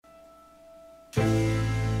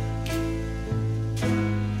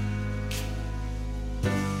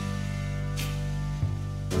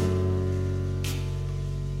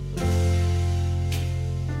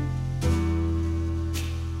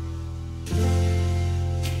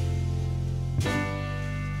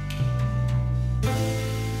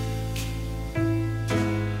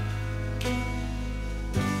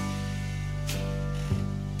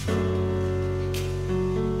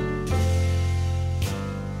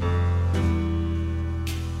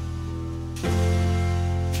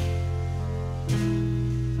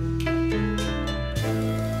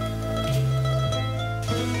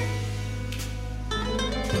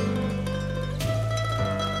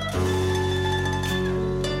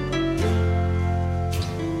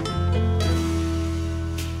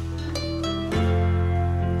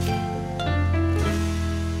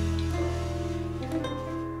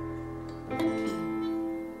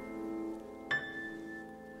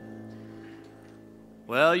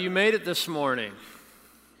Well, you made it this morning.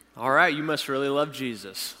 All right, you must really love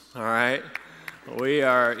Jesus. All right.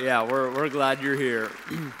 We're glad you're here.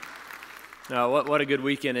 What a good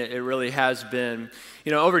weekend it really has been.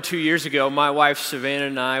 You know, over 2 years ago, my wife Savannah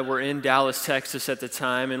and I were in Dallas, Texas at the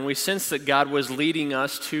time, and we sensed that God was leading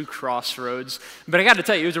us to Crossroads. But I got to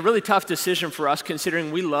tell you, it was a really tough decision for us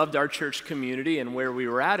considering we loved our church community and where we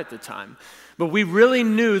were at the time. But we really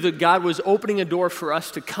knew that God was opening a door for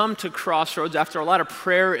us to come to Crossroads after a lot of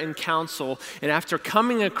prayer and counsel, and after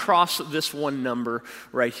coming across this one number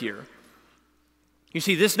right here. You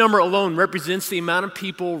see, this number alone represents the amount of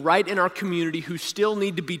people right in our community who still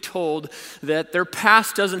need to be told that their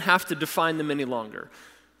past doesn't have to define them any longer.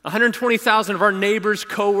 120,000 of our neighbors,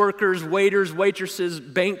 coworkers, waiters, waitresses,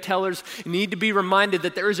 bank tellers need to be reminded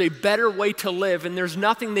that there is a better way to live, and there's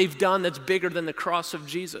nothing they've done that's bigger than the cross of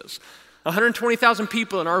Jesus. 120,000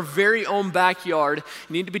 people in our very own backyard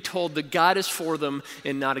need to be told that God is for them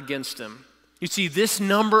and not against them. You see, this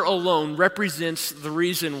number alone represents the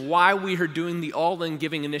reason why we are doing the All-In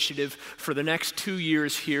Giving Initiative for the next 2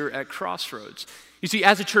 years here at Crossroads. You see,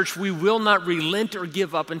 as a church, we will not relent or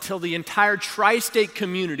give up until the entire tri-state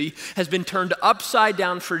community has been turned upside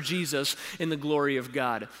down for Jesus in the glory of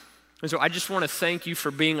God. And so I just want to thank you for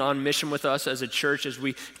being on mission with us as a church as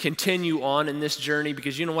we continue on in this journey,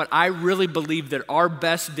 because you know what? I really believe that our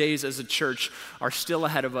best days as a church are still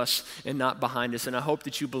ahead of us and not behind us. And I hope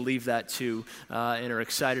that you believe that too and are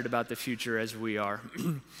excited about the future as we are.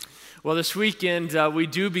 Well, this weekend, we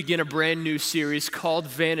do begin a brand new series called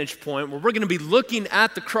Vantage Point, where we're going to be looking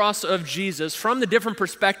at the cross of Jesus from the different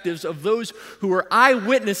perspectives of those who were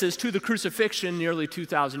eyewitnesses to the crucifixion nearly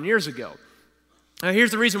 2,000 years ago. Now,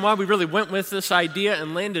 here's the reason why we really went with this idea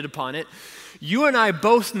and landed upon it. You and I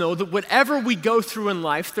both know that whatever we go through in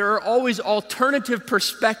life, there are always alternative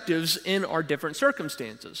perspectives in our different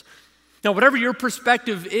circumstances. Now, whatever your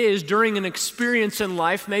perspective is during an experience in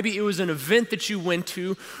life, maybe it was an event that you went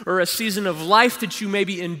to or a season of life that you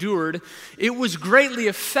maybe endured, it was greatly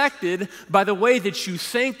affected by the way that you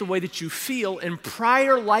think, the way that you feel, and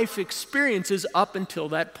prior life experiences up until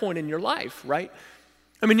that point in your life, right?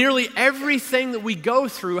 I mean, nearly everything that we go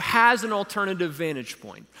through has an alternative vantage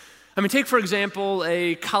point. I mean, take, for example,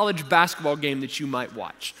 a college basketball game that you might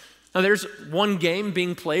watch. Now, there's one game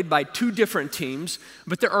being played by two different teams,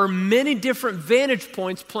 but there are many different vantage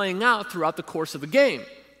points playing out throughout the course of the game.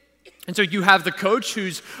 And so you have the coach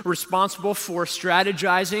who's responsible for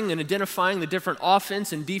strategizing and identifying the different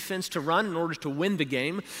offense and defense to run in order to win the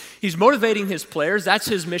game. He's motivating his players. That's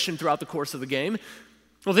his mission throughout the course of the game.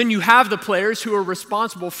 Well, then you have the players who are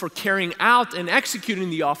responsible for carrying out and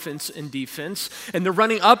executing the offense and defense, and they're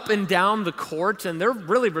running up and down the court, and they're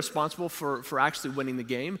really responsible for actually winning the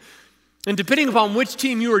game. And depending upon which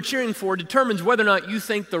team you are cheering for determines whether or not you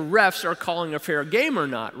think the refs are calling a fair game or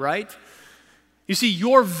not, right? You see,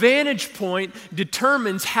 your vantage point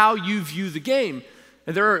determines how you view the game.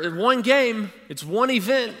 And there are one game, it's one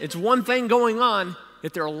event, it's one thing going on,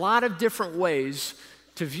 yet there are a lot of different ways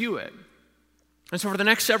to view it. And so for the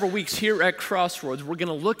next several weeks here at Crossroads, we're going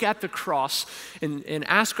to look at the cross and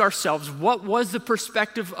ask ourselves, what was the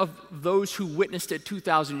perspective of those who witnessed it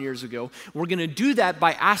 2,000 years ago? We're going to do that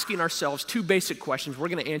by asking ourselves two basic questions we're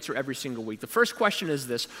going to answer every single week. The first question is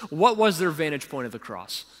this: what was their vantage point of the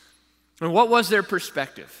cross? And what was their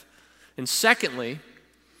perspective? And secondly,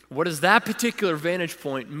 what does that particular vantage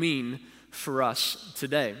point mean for us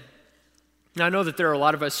today? Now, I know that there are a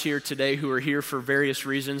lot of us here today who are here for various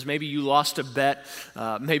reasons. Maybe you lost a bet.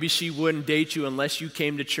 Maybe she wouldn't date you unless you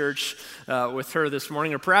came to church with her this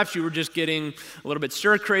morning. Or perhaps you were just getting a little bit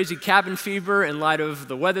stir-crazy cabin fever in light of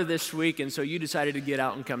the weather this week, and so you decided to get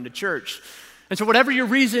out and come to church. And so whatever your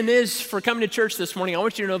reason is for coming to church this morning, I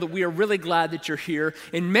want you to know that we are really glad that you're here.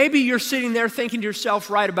 And maybe you're sitting there thinking to yourself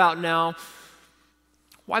right about now,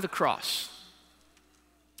 why the cross?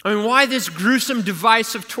 I mean, why this gruesome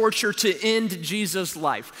device of torture to end Jesus'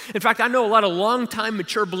 life? In fact, I know a lot of long-time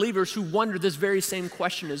mature believers who wonder this very same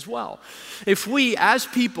question as well. If we, as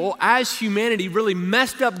people, as humanity, really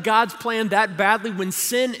messed up God's plan that badly when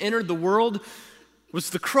sin entered the world,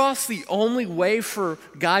 was the cross the only way for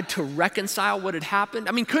God to reconcile what had happened?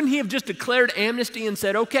 I mean, couldn't he have just declared amnesty and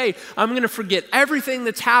said, okay, I'm going to forget everything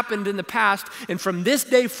that's happened in the past, and from this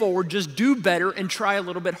day forward, just do better and try a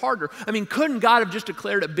little bit harder? I mean, couldn't God have just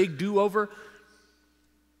declared a big do-over?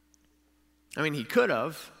 I mean, he could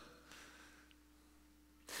have.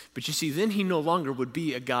 But you see, then he no longer would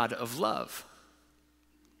be a God of love.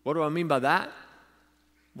 What do I mean by that?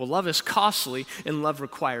 Well, love is costly, and love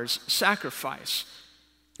requires sacrifice.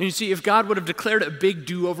 And you see, if God would have declared a big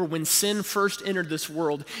do-over when sin first entered this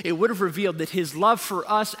world, it would have revealed that his love for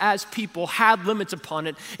us as people had limits upon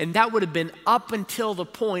it, and that would have been up until the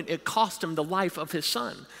point it cost him the life of his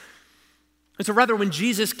son. And so rather, when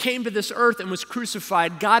Jesus came to this earth and was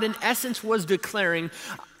crucified, God in essence was declaring,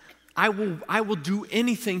 I will do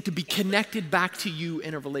anything to be connected back to you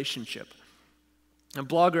in a relationship. A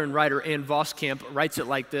blogger and writer Ann Voskamp writes it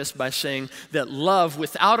like this by saying that love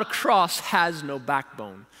without a cross has no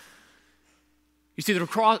backbone. You see,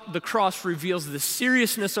 the cross reveals the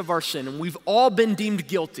seriousness of our sin, and we've all been deemed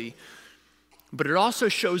guilty, but it also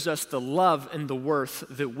shows us the love and the worth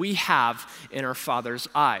that we have in our Father's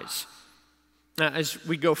eyes. Now, as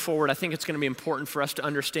we go forward, I think it's going to be important for us to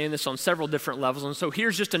understand this on several different levels, and so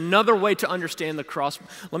here's just another way to understand the cross.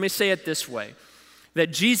 Let me say it this way,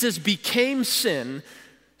 that Jesus became sin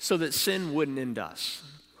so that sin wouldn't end us.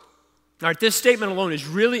 All right, this statement alone is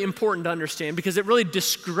really important to understand because it really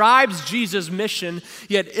describes Jesus' mission,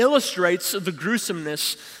 yet illustrates the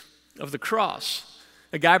gruesomeness of the cross.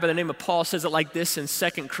 A guy by the name of Paul says it like this in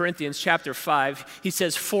 2 Corinthians chapter 5. He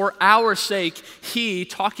says, for our sake, he,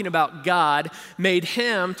 talking about God, made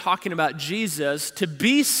him, talking about Jesus, to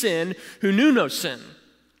be sin who knew no sin.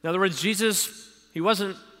 In other words, Jesus, he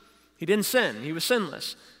didn't sin. He was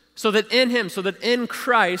sinless. So that in him, so that in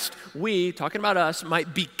Christ, we, talking about us,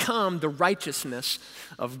 might become the righteousness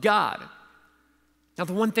of God. Now,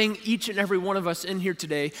 the one thing each and every one of us in here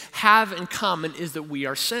today have in common is that we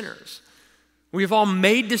are sinners. We have all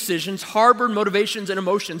made decisions, harbored motivations and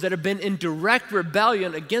emotions that have been in direct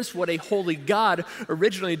rebellion against what a holy God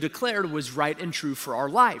originally declared was right and true for our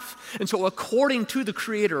life. And so according to the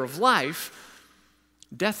creator of life,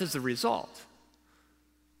 death is the result.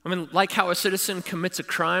 I mean, like how a citizen commits a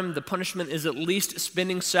crime, the punishment is at least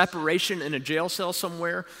spending separation in a jail cell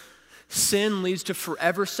somewhere. Sin leads to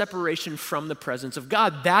forever separation from the presence of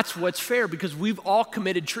God. That's what's fair because we've all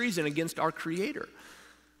committed treason against our Creator.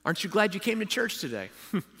 Aren't you glad you came to church today?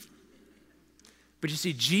 But you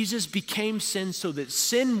see, Jesus became sin so that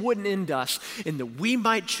sin wouldn't end us and that we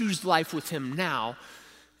might choose life with him now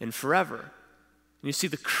and forever. And you see,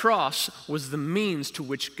 the cross was the means to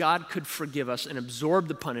which God could forgive us and absorb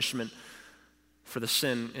the punishment for the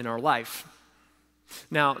sin in our life.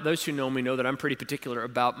 Now, those who know me know that I'm pretty particular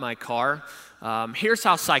about my car. Here's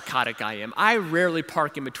how psychotic I am. I rarely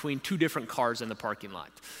park in between two different cars in the parking lot.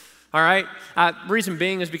 All right? Reason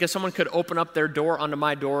being is because someone could open up their door onto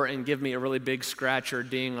my door and give me a really big scratch or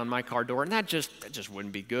ding on my car door, and that just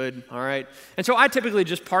wouldn't be good, all right? And so I typically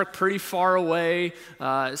just park pretty far away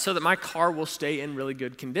so that my car will stay in really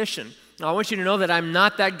good condition. Now, I want you to know that I'm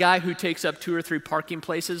not that guy who takes up 2 or 3 parking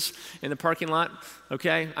places in the parking lot,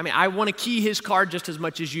 okay? I mean, I want to key his car just as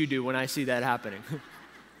much as you do when I see that happening.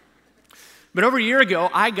 But over a year ago,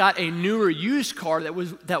 I got a newer used car that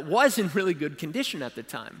was in really good condition at the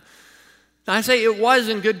time. Now, I say it was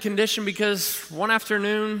in good condition because one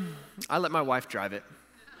afternoon, I let my wife drive it.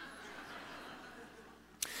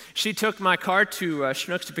 She took my car to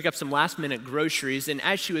Schnucks to pick up some last-minute groceries, and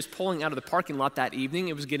as she was pulling out of the parking lot that evening,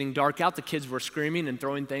 it was getting dark out, the kids were screaming and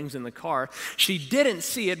throwing things in the car. She didn't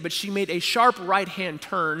see it, but she made a sharp right-hand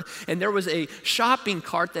turn, and there was a shopping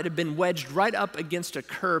cart that had been wedged right up against a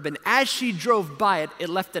curb, and as she drove by it, it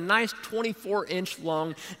left a nice 24-inch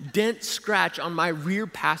long dent scratch on my rear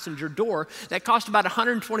passenger door that cost about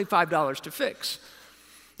 $125 to fix.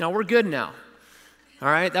 Now, we're good now. All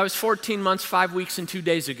right, that was 14 months, 5 weeks, and 2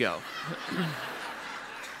 days ago.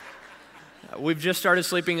 We've just started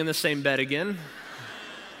sleeping in the same bed again.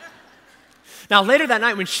 Now, later that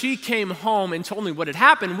night when she came home and told me what had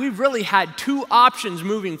happened, we really had 2 options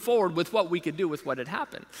moving forward with what we could do with what had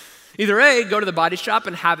happened. Either A, go to the body shop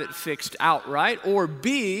and have it fixed outright, or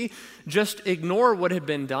B, just ignore what had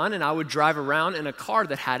been done and I would drive around in a car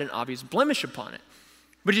that had an obvious blemish upon it.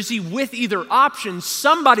 But you see, with either option,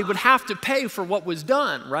 somebody would have to pay for what was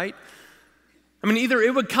done, right? I mean, either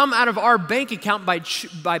it would come out of our bank account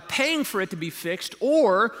by paying for it to be fixed,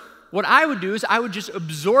 or what I would do is I would just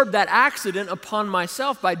absorb that accident upon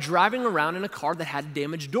myself by driving around in a car that had a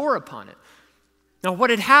damaged door upon it. Now,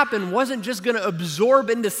 what had happened wasn't just going to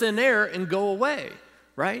absorb into thin air and go away,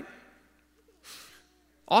 right?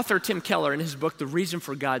 Author Tim Keller, in his book, The Reason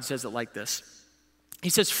for God, says it like this.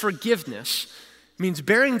 He says, forgiveness means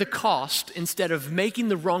bearing the cost instead of making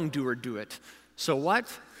the wrongdoer do it. So what?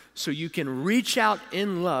 So you can reach out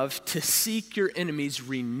in love to seek your enemy's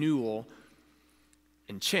renewal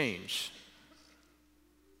and change.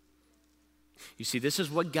 You see, this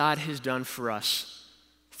is what God has done for us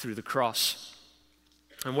through the cross.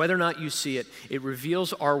 And whether or not you see it, it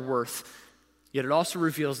reveals our worth, yet it also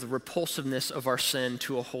reveals the repulsiveness of our sin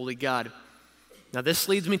to a holy God. Now, this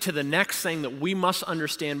leads me to the next thing that we must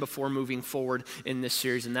understand before moving forward in this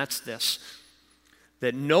series, and that's this,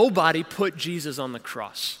 that nobody put Jesus on the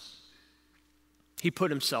cross. He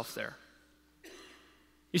put himself there.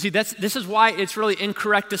 You see, this is why it's really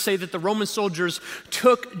incorrect to say that the Roman soldiers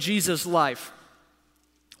took Jesus' life.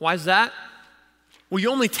 Why is that? Well, you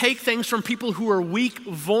only take things from people who are weak,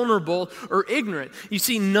 vulnerable, or ignorant. You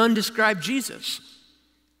see, none describe Jesus.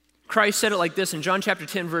 Christ said it like this in John chapter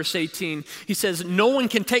 10, verse 18. He says, "No one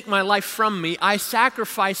can take my life from me. I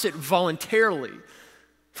sacrifice it voluntarily.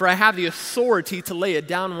 For I have the authority to lay it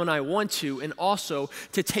down when I want to, and also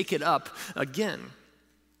to take it up again."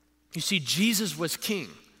 You see, Jesus was king.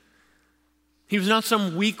 He was not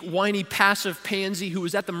some weak, whiny, passive pansy who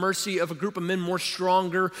was at the mercy of a group of men more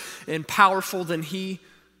stronger and powerful than he.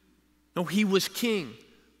 No, he was king.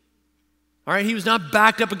 All right, he was not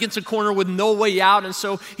backed up against a corner with no way out, and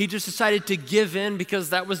so he just decided to give in because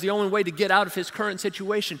that was the only way to get out of his current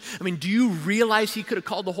situation. I mean, do you realize he could have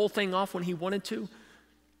called the whole thing off when he wanted to?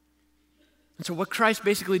 And so what Christ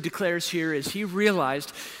basically declares here is he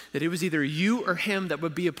realized that it was either you or him that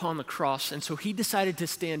would be upon the cross. And so he decided to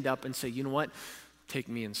stand up and say, you know what? Take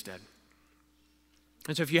me instead.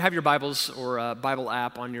 And so if you have your Bibles or a Bible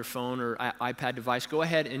app on your phone or iPad device, go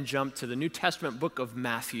ahead and jump to the New Testament book of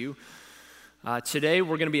Matthew. Today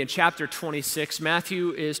we're going to be in chapter 26.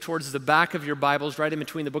 Matthew is towards the back of your Bibles, right in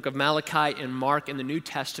between the book of Malachi and Mark in the New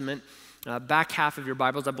Testament. Back half of your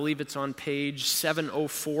Bibles. I believe it's on page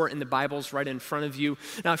 704 in the Bibles right in front of you.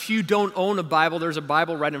 Now, if you don't own a Bible, there's a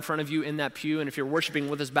Bible right in front of you in that pew. And if you're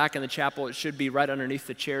worshiping with us back in the chapel, it should be right underneath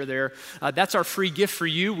the chair there. That's our free gift for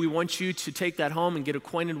you. We want you to take that home and get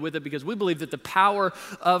acquainted with it because we believe that the power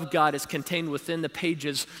of God is contained within the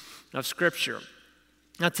pages of Scripture.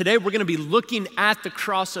 Now, today we're going to be looking at the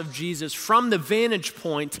cross of Jesus from the vantage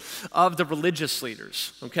point of the religious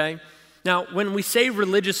leaders, okay? Now, when we say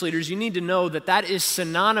religious leaders, you need to know that that is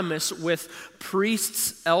synonymous with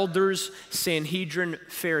priests, elders, Sanhedrin,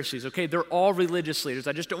 Pharisees, okay? They're all religious leaders.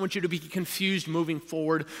 I just don't want you to be confused moving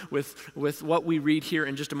forward with what we read here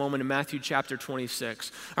in just a moment in Matthew chapter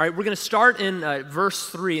 26. All right, we're going to start in verse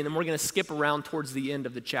 3, and then we're going to skip around towards the end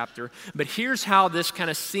of the chapter. But here's how this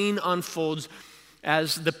kind of scene unfolds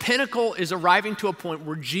as the pinnacle is arriving to a point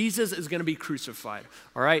where Jesus is going to be crucified,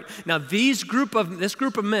 all right? Now, this group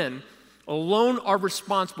of men alone are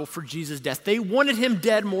responsible for Jesus' death. They wanted him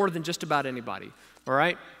dead more than just about anybody, all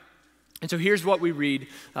right? And so here's what we read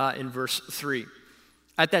in verse 3.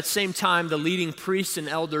 At that same time, the leading priests and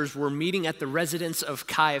elders were meeting at the residence of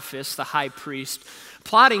Caiaphas, the high priest,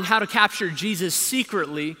 plotting how to capture Jesus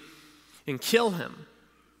secretly and kill him.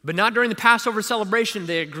 But not during the Passover celebration,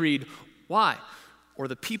 they agreed. Why? Or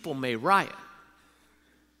the people may riot.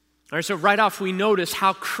 All right, so right off we notice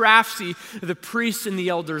how crafty the priests and the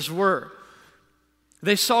elders were.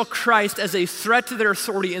 They saw Christ as a threat to their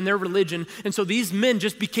authority and their religion, and so these men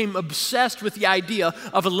just became obsessed with the idea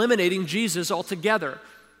of eliminating Jesus altogether.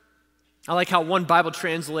 I like how one Bible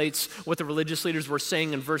translates what the religious leaders were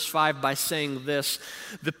saying in verse 5 by saying this: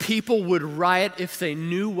 the people would riot if they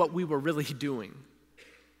knew what we were really doing.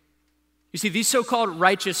 You see, these so-called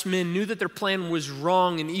righteous men knew that their plan was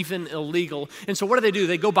wrong and even illegal. And so what do?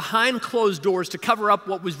 They go behind closed doors to cover up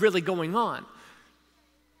what was really going on.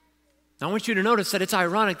 Now, I want you to notice that it's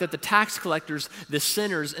ironic that the tax collectors, the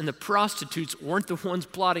sinners, and the prostitutes weren't the ones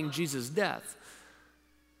plotting Jesus' death.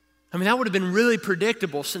 I mean, that would have been really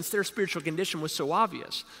predictable since their spiritual condition was so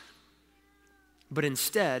obvious. But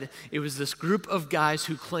instead, it was this group of guys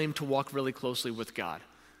who claimed to walk really closely with God.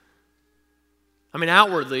 I mean,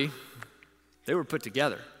 outwardly, they were put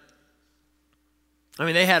together. I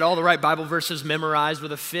mean, they had all the right Bible verses memorized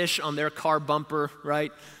with a fish on their car bumper,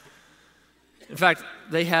 right? In fact,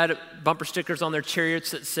 they had bumper stickers on their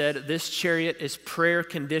chariots that said, "This chariot is prayer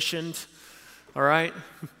conditioned," all right?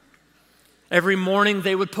 Every morning,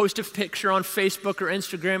 they would post a picture on Facebook or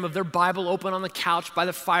Instagram of their Bible open on the couch by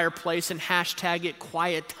the fireplace and hashtag it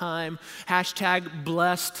quiet time, hashtag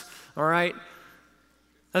blessed, all right?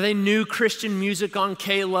 Now, they knew Christian music on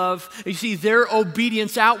K-Love. You see, their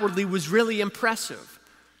obedience outwardly was really impressive.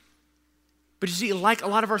 But you see, like a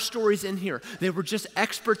lot of our stories in here, they were just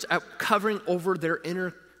experts at covering over their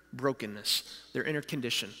inner brokenness, their inner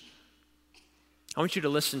condition. I want you to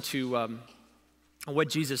listen to what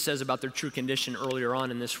Jesus says about their true condition earlier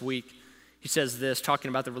on in this week. He says this, talking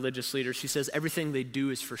about the religious leaders. He says, everything they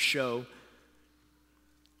do is for show.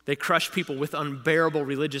 They crush people with unbearable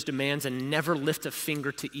religious demands and never lift a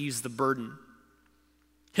finger to ease the burden.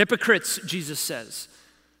 Hypocrites, Jesus says,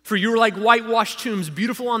 for you are like whitewashed tombs,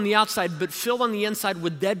 beautiful on the outside, but filled on the inside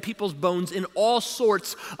with dead people's bones and all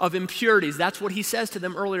sorts of impurities. That's what he says to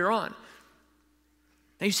them earlier on.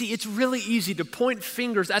 Now you see, it's really easy to point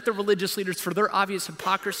fingers at the religious leaders for their obvious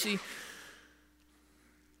hypocrisy.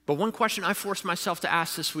 But one question I forced myself to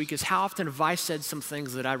ask this week is, how often have I said some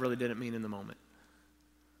things that I really didn't mean in the moment?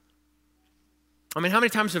 I mean, how many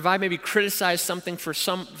times have I maybe criticized something for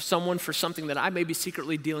someone for something that I may be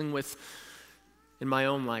secretly dealing with in my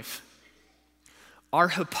own life? Our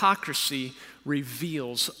hypocrisy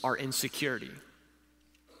reveals our insecurity.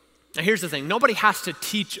 Now here's the thing, nobody has to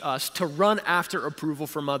teach us to run after approval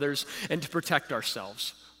from others and to protect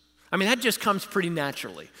ourselves. I mean, that just comes pretty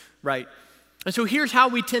naturally, right? And so here's how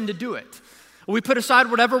we tend to do it. We put aside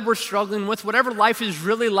whatever we're struggling with, whatever life is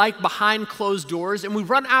really like behind closed doors, and we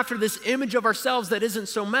run after this image of ourselves that isn't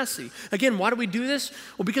so messy. Again, why do we do this?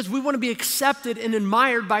 Well, because we want to be accepted and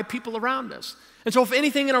admired by people around us. And so if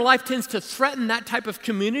anything in our life tends to threaten that type of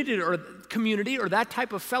community or that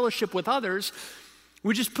type of fellowship with others,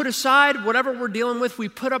 we just put aside whatever we're dealing with, we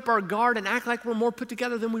put up our guard and act like we're more put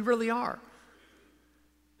together than we really are.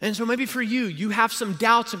 And so maybe for you, you have some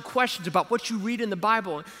doubts and questions about what you read in the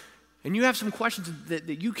Bible, and you have some questions that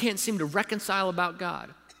you can't seem to reconcile about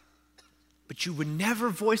God. But you would never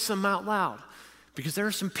voice them out loud because there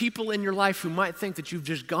are some people in your life who might think that you've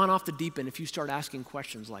just gone off the deep end if you start asking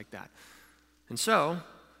questions like that. And so,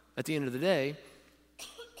 at the end of the day,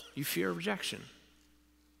 you fear rejection.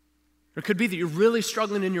 It could be that you're really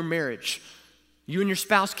struggling in your marriage. You and your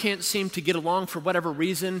spouse can't seem to get along for whatever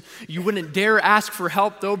reason. You wouldn't dare ask for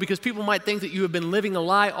help, though, because people might think that you have been living a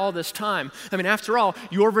lie all this time. I mean, after all,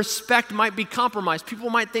 your respect might be compromised. People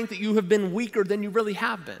might think that you have been weaker than you really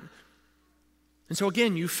have been. And so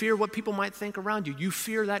again, you fear what people might think around you. You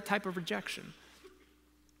fear that type of rejection.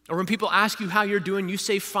 Or when people ask you how you're doing, you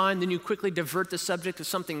say fine, then you quickly divert the subject to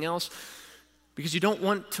something else because you don't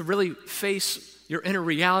want to really face your inner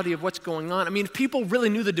reality of what's going on. I mean, if people really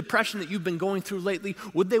knew the depression that you've been going through lately,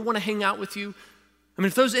 would they want to hang out with you? I mean,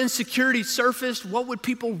 if those insecurities surfaced, what would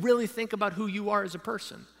people really think about who you are as a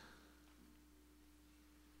person?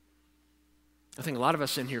 I think a lot of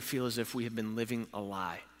us in here feel as if we have been living a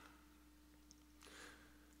lie.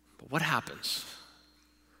 But what happens?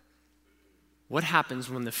 What happens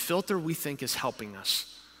when the filter we think is helping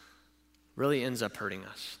us really ends up hurting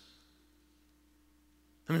us?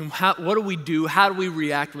 I mean, what do we do? How do we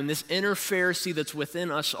react when this inner Pharisee that's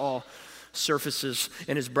within us all surfaces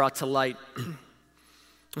and is brought to light? And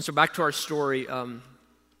so back to our story,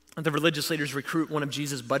 the religious leaders recruit one of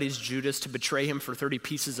Jesus' buddies, Judas, to betray him for 30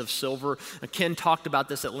 pieces of silver. Ken talked about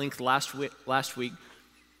this at length last week.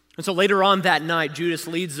 And so later on that night, Judas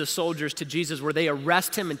leads the soldiers to Jesus where they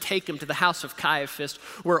arrest him and take him to the house of Caiaphas,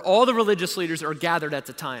 where all the religious leaders are gathered at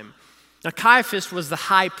the time. Now, Caiaphas was the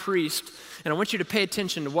high priest, and I want you to pay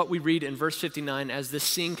attention to what we read in verse 59 as this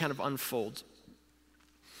scene kind of unfolds.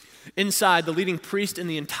 Inside, the leading priest and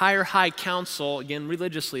the entire high council, again,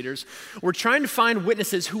 religious leaders, were trying to find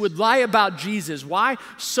witnesses who would lie about Jesus. Why?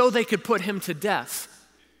 So they could put him to death.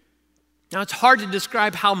 Now, it's hard to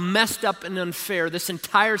describe how messed up and unfair this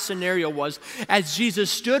entire scenario was as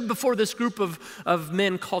Jesus stood before this group of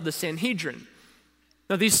men called the Sanhedrin.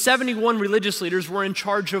 Now, these 71 religious leaders were in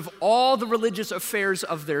charge of all the religious affairs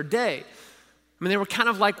of their day. I mean, they were kind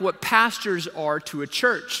of like what pastors are to a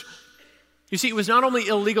church. You see, it was not only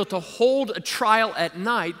illegal to hold a trial at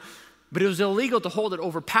night, but it was illegal to hold it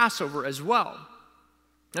over Passover as well.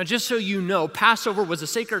 Now, just so you know, Passover was a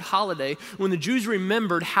sacred holiday when the Jews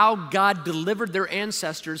remembered how God delivered their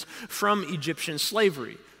ancestors from Egyptian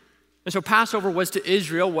slavery. And so Passover was to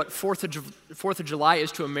Israel what 4th of July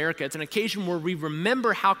is to America. It's an occasion where we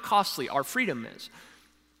remember how costly our freedom is.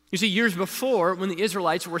 You see, years before, when the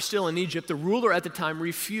Israelites were still in Egypt, the ruler at the time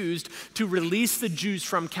refused to release the Jews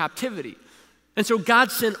from captivity. And so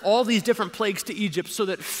God sent all these different plagues to Egypt so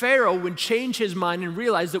that Pharaoh would change his mind and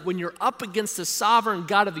realize that when you're up against the sovereign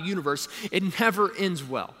God of the universe, it never ends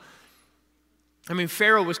well. I mean,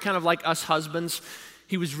 Pharaoh was kind of like us husbands.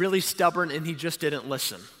 He was really stubborn and he just didn't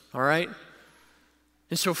listen. All right?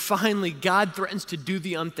 And so finally, God threatens to do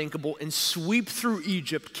the unthinkable and sweep through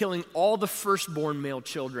Egypt, killing all the firstborn male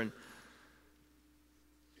children.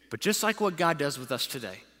 But just like what God does with us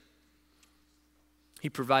today, he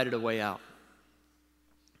provided a way out.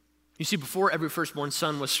 You see, before every firstborn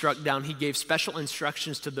son was struck down, he gave special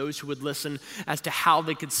instructions to those who would listen as to how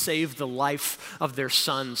they could save the life of their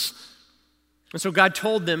sons. And so God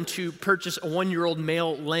told them to purchase a 1-year-old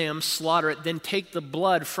male lamb, slaughter it, then take the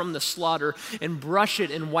blood from the slaughter and brush it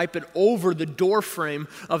and wipe it over the doorframe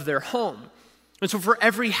of their home. And so for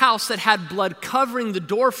every house that had blood covering the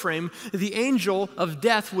doorframe, the angel of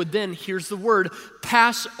death would then, here's the word,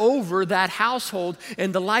 pass over that household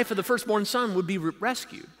and the life of the firstborn son would be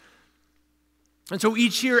rescued. And so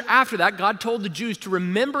each year after that, God told the Jews to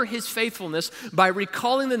remember his faithfulness by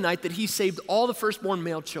recalling the night that he saved all the firstborn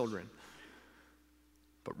male children.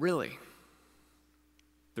 But really,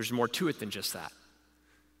 there's more to it than just that.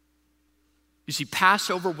 You see,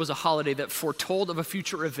 Passover was a holiday that foretold of a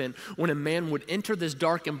future event when a man would enter this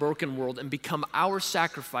dark and broken world and become our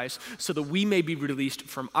sacrifice so that we may be released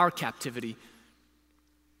from our captivity.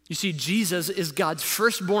 You see, Jesus is God's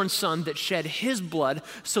firstborn son that shed his blood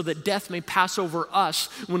so that death may pass over us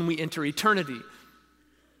when we enter eternity.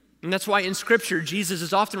 And that's why in Scripture, Jesus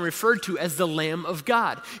is often referred to as the Lamb of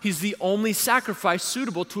God. He's the only sacrifice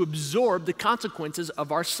suitable to absorb the consequences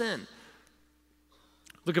of our sin.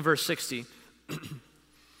 Look at verse 60.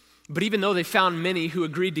 But even though they found many who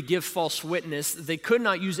agreed to give false witness, they could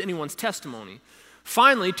not use anyone's testimony.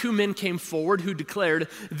 Finally, 2 men came forward who declared,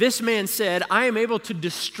 "This man said, I am able to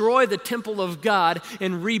destroy the temple of God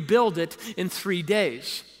and rebuild it in 3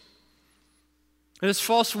 days." And this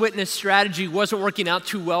false witness strategy wasn't working out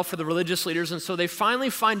too well for the religious leaders, and so they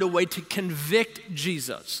finally find a way to convict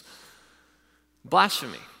Jesus.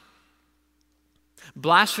 Blasphemy.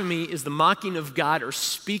 Blasphemy is the mocking of God or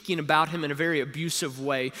speaking about him in a very abusive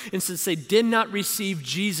way. And since they did not receive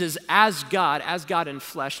Jesus as God in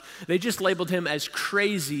flesh, they just labeled him as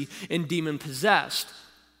crazy and demon-possessed.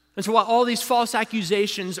 And so while all these false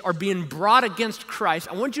accusations are being brought against Christ,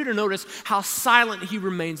 I want you to notice how silent he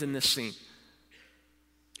remains in this scene.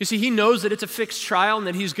 You see, he knows that it's a fixed trial and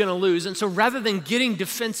that he's going to lose. And so rather than getting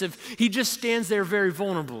defensive, he just stands there very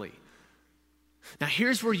vulnerably. Now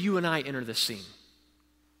here's where you and I enter the scene.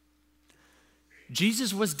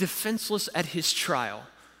 Jesus was defenseless at his trial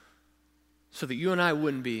so that you and I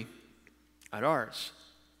wouldn't be at ours.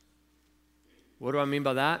 What do I mean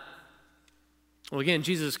by that? Well, again,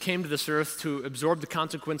 Jesus came to this earth to absorb the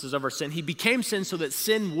consequences of our sin. He became sin so that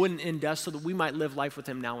sin wouldn't end us, so that we might live life with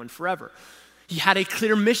him now and forever. He had a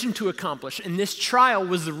clear mission to accomplish, and this trial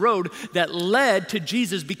was the road that led to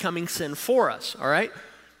Jesus becoming sin for us, all right?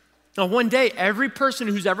 Now, one day, every person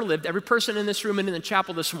who's ever lived, every person in this room and in the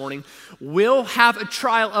chapel this morning will have a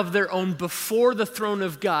trial of their own before the throne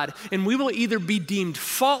of God, and we will either be deemed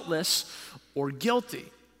faultless or guilty.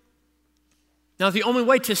 Now, the only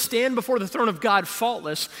way to stand before the throne of God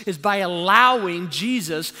faultless is by allowing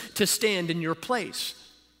Jesus to stand in your place.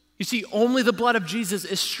 You see, only the blood of Jesus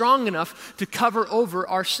is strong enough to cover over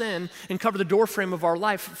our sin and cover the doorframe of our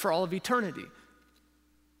life for all of eternity.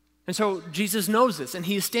 And so Jesus knows this, and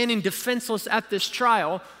he is standing defenseless at this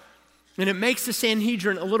trial, and it makes the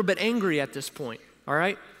Sanhedrin a little bit angry at this point, all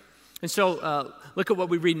right? And so look at what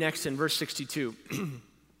we read next in verse 62.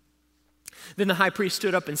 Then the high priest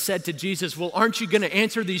stood up and said to Jesus, "Well, aren't you going to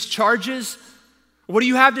answer these charges? What do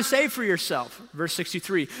you have to say for yourself?" Verse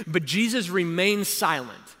 63, but Jesus remained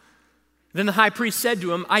silent. Then the high priest said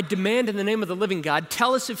to him, "I demand in the name of the living God,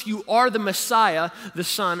 tell us if you are the Messiah, the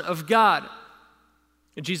Son of God."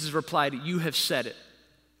 And Jesus replied, "You have said it."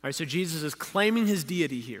 All right, so Jesus is claiming his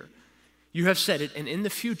deity here. You have said it, and in the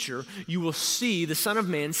future, you will see the Son of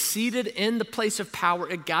Man seated in the place of power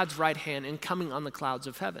at God's right hand and coming on the clouds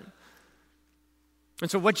of heaven.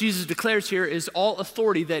 And so what Jesus declares here is all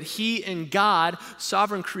authority, that he and God,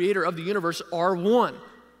 sovereign creator of the universe, are one,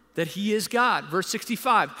 that he is God. Verse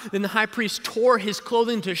 65, then the high priest tore his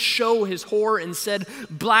clothing to show his horror and said,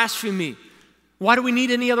 "Blasphemy. Why do we need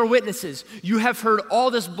any other witnesses? You have heard all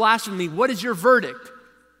this blasphemy. What is your verdict?"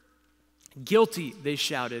 "Guilty," they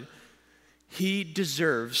shouted. "He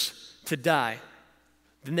deserves to die."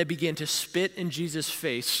 Then they began to spit in Jesus'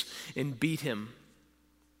 face and beat him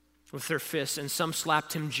with their fists, and some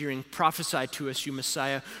slapped him, jeering, "Prophesy to us, you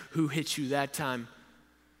Messiah, who hit you that time?"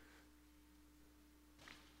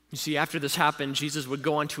 You see, after this happened, Jesus would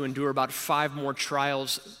go on to endure about 5 more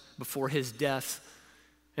trials before his death.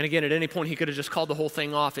 And again, at any point, he could have just called the whole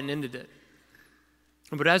thing off and ended it.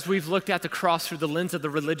 But as we've looked at the cross through the lens of the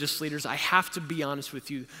religious leaders, I have to be honest with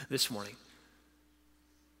you this morning.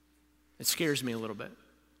 It scares me a little bit.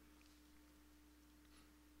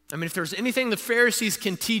 I mean, if there's anything the Pharisees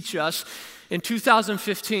can teach us in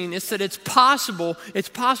 2015, it's that it's possible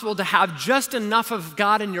to have just enough of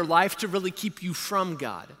God in your life to really keep you from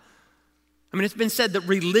God. I mean, it's been said that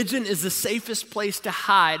religion is the safest place to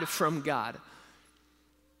hide from God.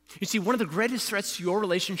 You see, one of the greatest threats to your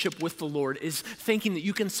relationship with the Lord is thinking that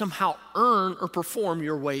you can somehow earn or perform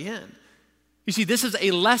your way in. You see, this is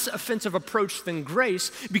a less offensive approach than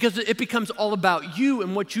grace because it becomes all about you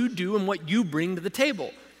and what you do and what you bring to the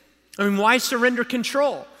table. I mean, why surrender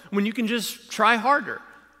control when you can just try harder?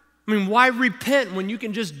 I mean, why repent when you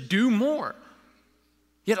can just do more?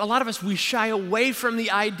 Yet a lot of us, we shy away from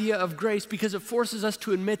the idea of grace because it forces us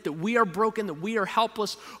to admit that we are broken, that we are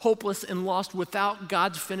helpless, hopeless, and lost without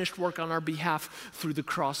God's finished work on our behalf through the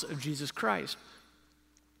cross of Jesus Christ.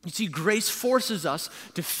 You see, grace forces us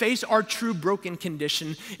to face our true broken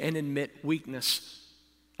condition and admit weakness.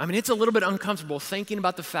 I mean, it's a little bit uncomfortable thinking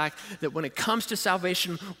about the fact that when it comes to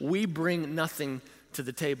salvation, we bring nothing to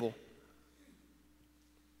the table.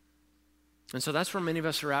 And so that's where many of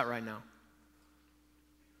us are at right now.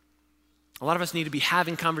 A lot of us need to be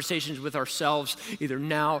having conversations with ourselves either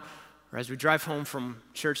now or as we drive home from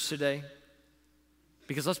church today.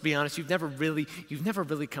 Because let's be honest, you've never really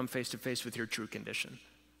come face to face with your true condition.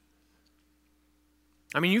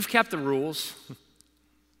 I mean, you've kept the rules.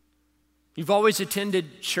 You've always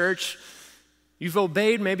attended church. You've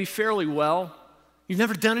obeyed maybe fairly well. You've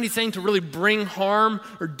never done anything to really bring harm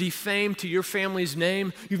or defame to your family's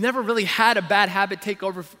name. You've never really had a bad habit take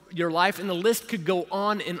over your life, and the list could go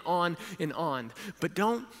on and on and on. But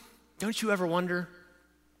don't you ever wonder,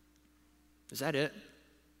 is that it?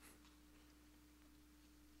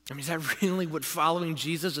 I mean, is that really what following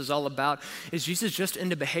Jesus is all about? Is Jesus just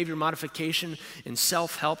into behavior modification and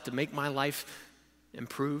self-help to make my life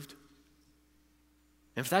improved?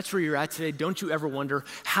 And if that's where you're at today, don't you ever wonder,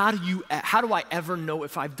 how do I ever know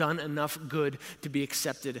if I've done enough good to be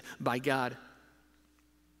accepted by God?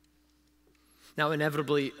 Now,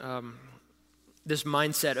 inevitably, this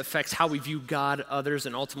mindset affects how we view God, others,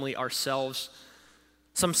 and ultimately ourselves.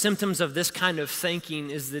 Some symptoms of this kind of thinking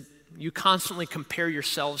is that you constantly compare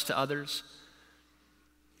yourselves to others.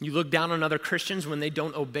 You look down on other Christians when they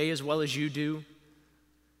don't obey as well as you do.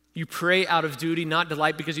 You pray out of duty, not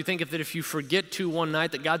delight, because you think that if you forget to one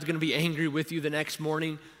night that God's going to be angry with you the next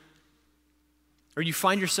morning. Or you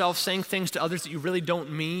find yourself saying things to others that you really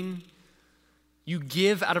don't mean. You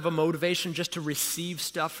give out of a motivation just to receive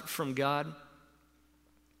stuff from God.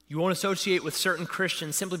 You won't associate with certain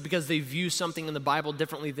Christians simply because they view something in the Bible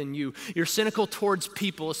differently than you. You're cynical towards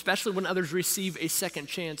people, especially when others receive a second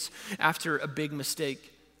chance after a big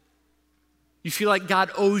mistake. You feel like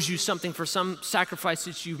God owes you something for some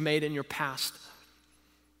sacrifices you've made in your past.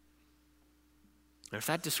 And if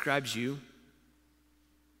that describes you,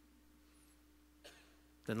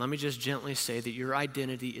 then let me just gently say that your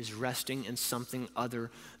identity is resting in something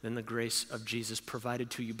other than the grace of Jesus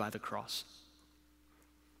provided to you by the cross.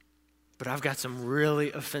 But I've got some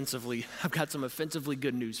offensively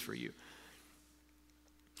good news for you.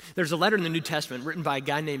 There's a letter in the New Testament written by a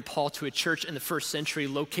guy named Paul to a church in the first century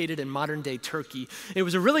located in modern-day Turkey. It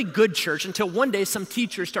was a really good church until one day some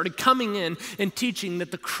teachers started coming in and teaching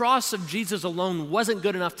that the cross of Jesus alone wasn't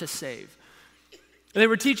good enough to save. They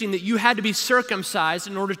were teaching that you had to be circumcised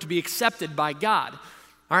in order to be accepted by God.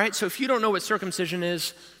 All right, so if you don't know what circumcision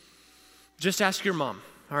is, just ask your mom,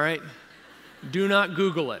 all right? Do not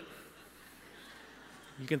Google it.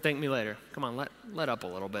 You can thank me later. Come on, let up a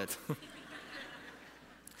little bit.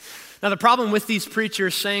 Now, the problem with these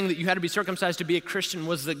preachers saying that you had to be circumcised to be a Christian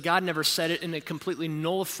was that God never said it, and it completely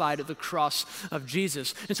nullified the cross of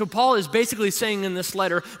Jesus. And so Paul is basically saying in this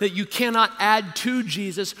letter that you cannot add to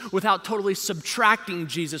Jesus without totally subtracting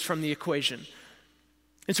Jesus from the equation.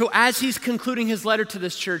 And so as he's concluding his letter to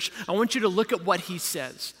this church, I want you to look at what he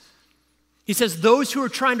says. He says, those who are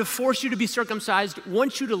trying to force you to be circumcised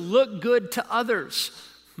want you to look good to others.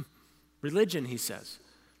 Religion, he says.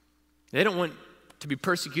 They don't want to be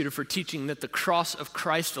persecuted for teaching that the cross of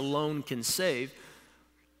Christ alone can save.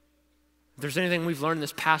 If there's anything we've learned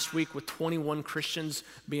this past week with 21 Christians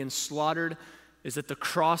being slaughtered, is that the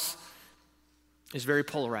cross is very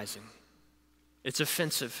polarizing. It's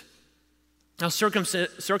offensive. Now,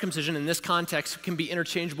 circumcision in this context can be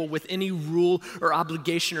interchangeable with any rule or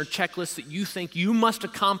obligation or checklist that you think you must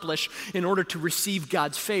accomplish in order to receive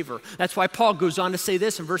God's favor. That's why Paul goes on to say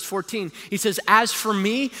this in verse 14. He says, as for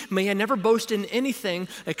me, may I never boast in anything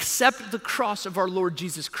except the cross of our Lord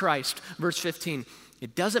Jesus Christ. Verse 15,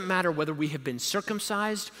 it doesn't matter whether we have been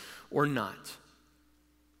circumcised or not.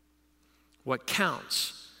 What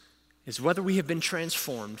counts is whether we have been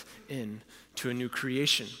transformed into a new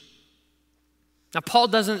creation. Now, Paul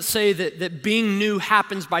doesn't say that being new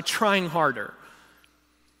happens by trying harder.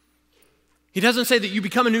 He doesn't say that you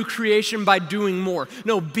become a new creation by doing more.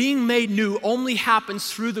 No, being made new only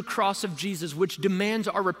happens through the cross of Jesus, which demands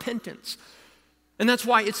our repentance. And that's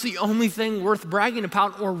why it's the only thing worth bragging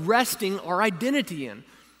about or resting our identity in.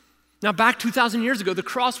 Now, back 2,000 years ago, the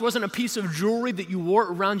cross wasn't a piece of jewelry that you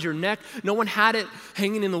wore around your neck. No one had it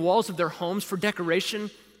hanging in the walls of their homes for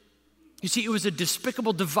decoration. You see, it was a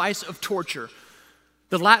despicable device of torture.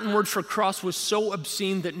 The Latin word for cross was so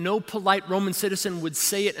obscene that no polite Roman citizen would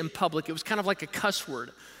say it in public. It was kind of like a cuss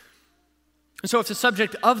word. And so if the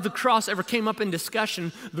subject of the cross ever came up in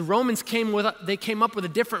discussion, the Romans came up with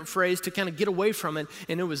a different phrase to kind of get away from it,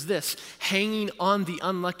 and it was this: hanging on the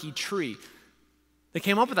unlucky tree. They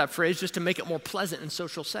came up with that phrase just to make it more pleasant in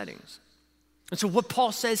social settings. And so what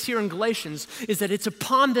Paul says here in Galatians is that it's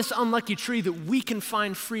upon this unlucky tree that we can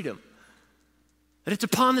find freedom. That it's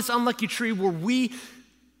upon this unlucky tree where we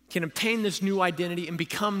can obtain this new identity and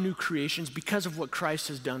become new creations because of what Christ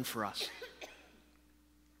has done for us.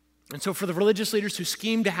 And so for the religious leaders who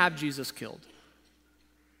schemed to have Jesus killed,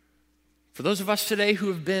 for those of us today who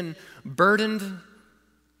have been burdened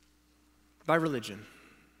by religion,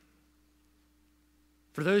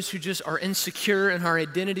 for those who just are insecure in our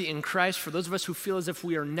identity in Christ, for those of us who feel as if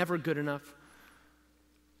we are never good enough,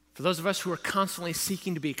 for those of us who are constantly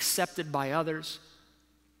seeking to be accepted by others,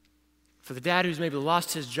 for the dad who's maybe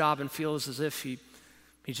lost his job and feels as if he's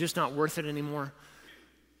just not worth it anymore,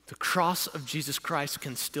 the cross of Jesus Christ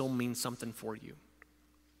can still mean something for you.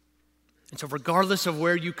 And so regardless of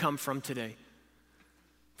where you come from today,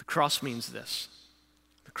 the cross means this.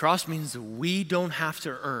 The cross means that we don't have to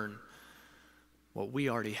earn what we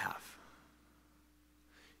already have.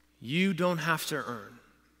 You don't have to earn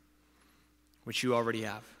what you already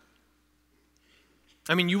have.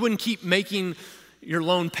 I mean, you wouldn't keep making your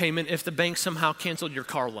loan payment if the bank somehow canceled your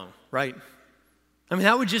car loan, right? I mean,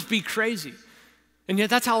 that would just be crazy. And yet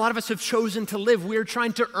that's how a lot of us have chosen to live. We're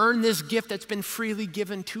trying to earn this gift that's been freely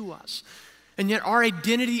given to us. And yet our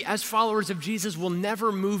identity as followers of Jesus will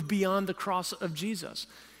never move beyond the cross of Jesus.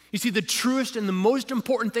 You see, the truest and the most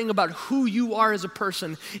important thing about who you are as a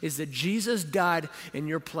person is that Jesus died in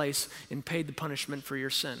your place and paid the punishment for your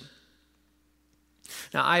sin.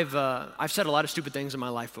 Now, I've said a lot of stupid things in my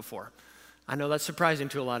life before. I know that's surprising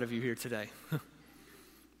to a lot of you here today.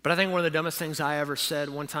 But I think one of the dumbest things I ever said,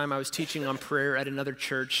 one time I was teaching on prayer at another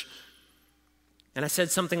church, and I said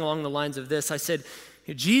something along the lines of this. I said,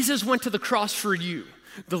 Jesus went to the cross for you.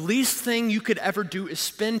 The least thing you could ever do is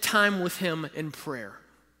spend time with him in prayer.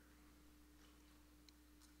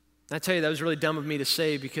 And I tell you, that was really dumb of me to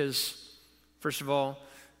say because, first of all,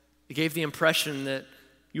 it gave the impression that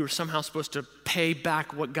you were somehow supposed to pay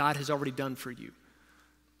back what God has already done for you.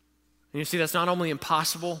 And you see, that's not only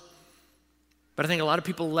impossible, but I think a lot of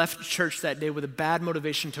people left church that day with a bad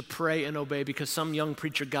motivation to pray and obey because some young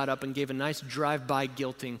preacher got up and gave a nice drive-by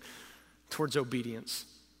guilting towards obedience.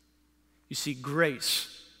 You see,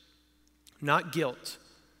 grace, not guilt,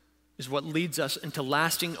 is what leads us into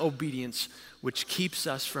lasting obedience, which keeps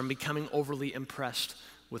us from becoming overly impressed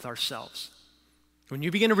with ourselves. When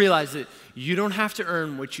you begin to realize that you don't have to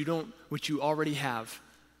earn what you already have,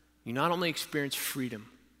 you not only experience freedom,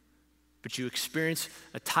 but you experience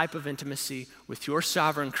a type of intimacy with your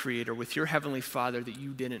sovereign creator, with your heavenly Father that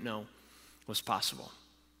you didn't know was possible.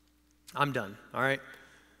 I'm done, all right?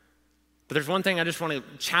 But there's one thing I just want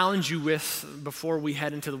to challenge you with before we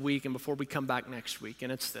head into the week and before we come back next week,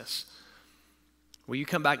 and it's this. Will you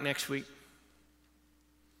come back next week?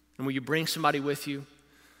 And will you bring somebody with you?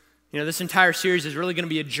 You know, this entire series is really going to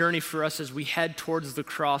be a journey for us as we head towards the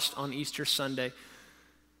cross on Easter Sunday.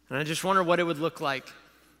 And I just wonder what it would look like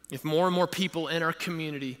if more and more people in our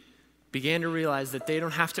community began to realize that they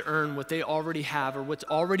don't have to earn what they already have or what's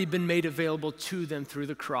already been made available to them through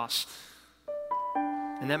the cross.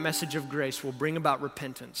 And that message of grace will bring about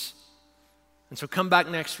repentance. And so come back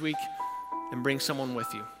next week and bring someone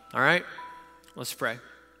with you. All right? Let's pray.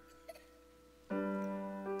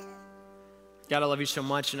 God, I love you so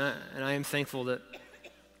much, and I am thankful that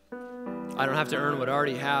I don't have to earn what I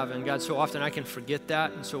already have. And God, so often I can forget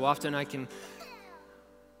that, and so often I can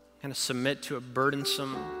kind of submit to a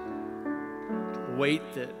burdensome weight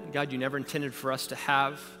that, God, you never intended for us to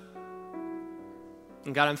have.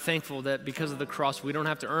 And God, I'm thankful that because of the cross, we don't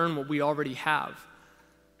have to earn what we already have.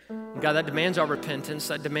 And God, that demands our repentance.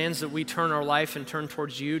 That demands that we turn our life and turn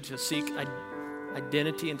towards you to seek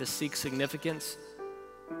identity and to seek significance.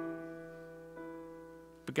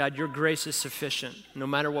 But God, your grace is sufficient no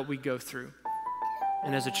matter what we go through.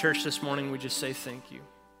 And as a church this morning, we just say thank you.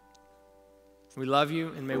 We love you,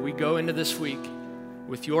 and may we go into this week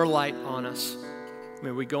with your light on us.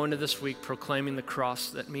 May we go into this week proclaiming the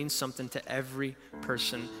cross that means something to every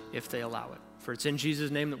person if they allow it. For it's in Jesus'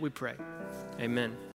 name that we pray. Amen.